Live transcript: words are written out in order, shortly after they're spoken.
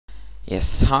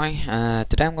Yes, hi.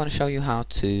 Today I'm going to show you how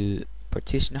to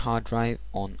partition a hard drive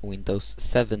on Windows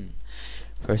 7.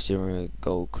 First you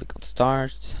go click on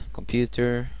Start,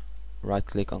 Computer, right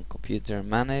click on Computer,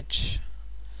 Manage,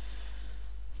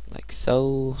 like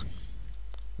so.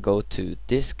 Go to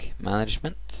Disk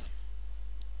Management.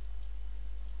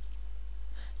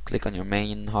 Click on your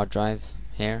main hard drive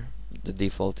here. The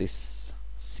default is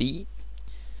C.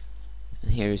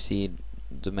 And here you see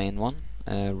the main one.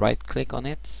 Right click on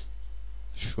it.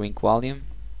 Shrink volume.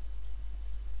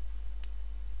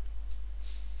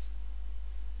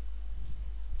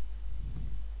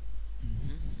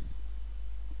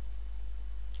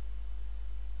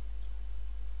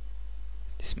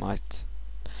 This might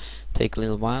take a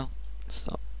little while,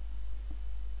 so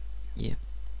yeah.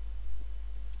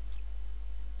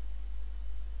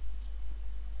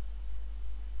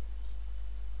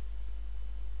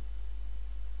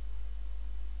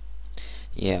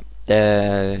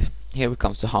 Here it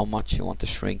comes to how much you want to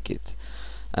shrink it.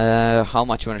 How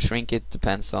much you want to shrink it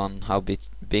depends on how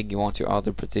big you want your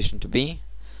other partition to be.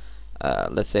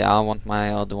 Let's say I want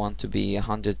my other one to be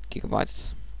 100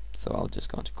 gigabytes, so I'll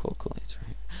just go into calculator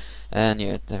here. And you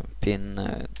have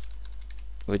pin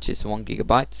which is 1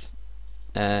 gigabyte.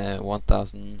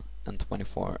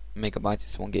 1024 megabytes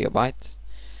is 1 gigabyte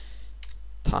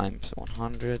times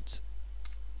 100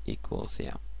 equals,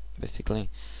 yeah, basically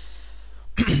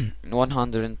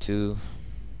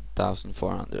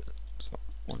 102,400. So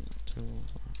 1, 2,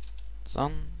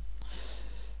 done,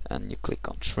 and you click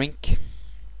on shrink.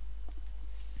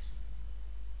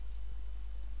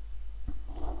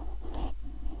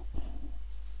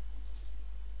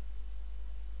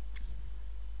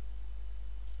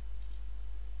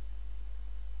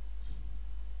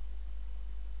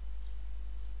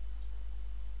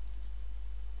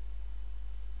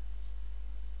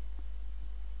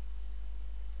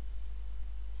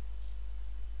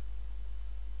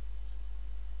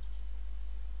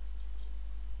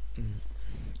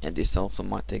 And this also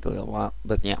might take a little while,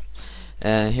 but yeah.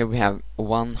 Here we have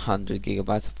 100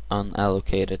 gigabytes of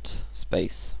unallocated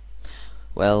space.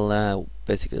 Well,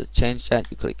 basically to change that,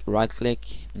 you click right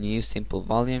click, new simple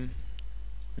volume,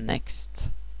 next.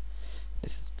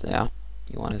 This is, yeah,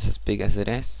 you want it as big as it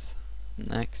is,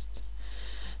 next.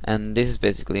 And this is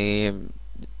basically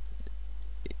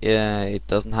it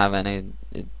doesn't have any,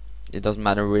 it doesn't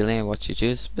matter really what you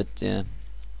choose, but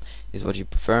is what you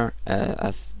prefer.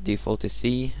 As default is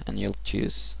C, and you'll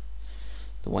choose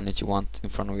the one that you want in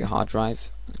front of your hard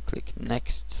drive. And click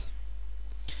next,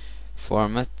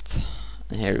 format,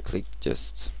 and here you click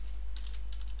just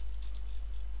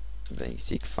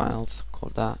basic files,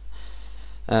 call that.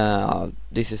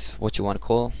 This is what you want to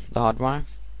call the hard drive.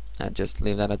 Just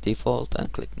leave that at default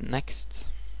and click next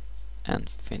and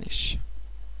finish.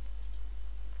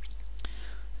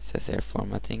 It says here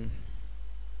formatting.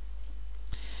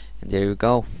 And there you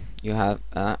go, you have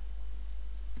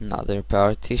another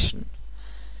partition.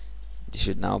 This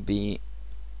should now be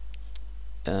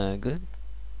good.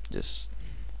 Just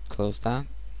close that.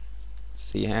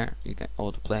 See here, you can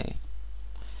autoplay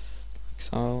like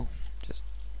so. Just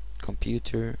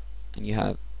computer, and you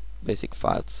have basic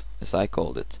files, as I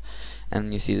called it,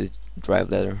 and you see the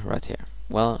drive letter right here.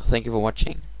 Well, thank you for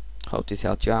watching. Hope this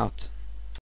helped you out.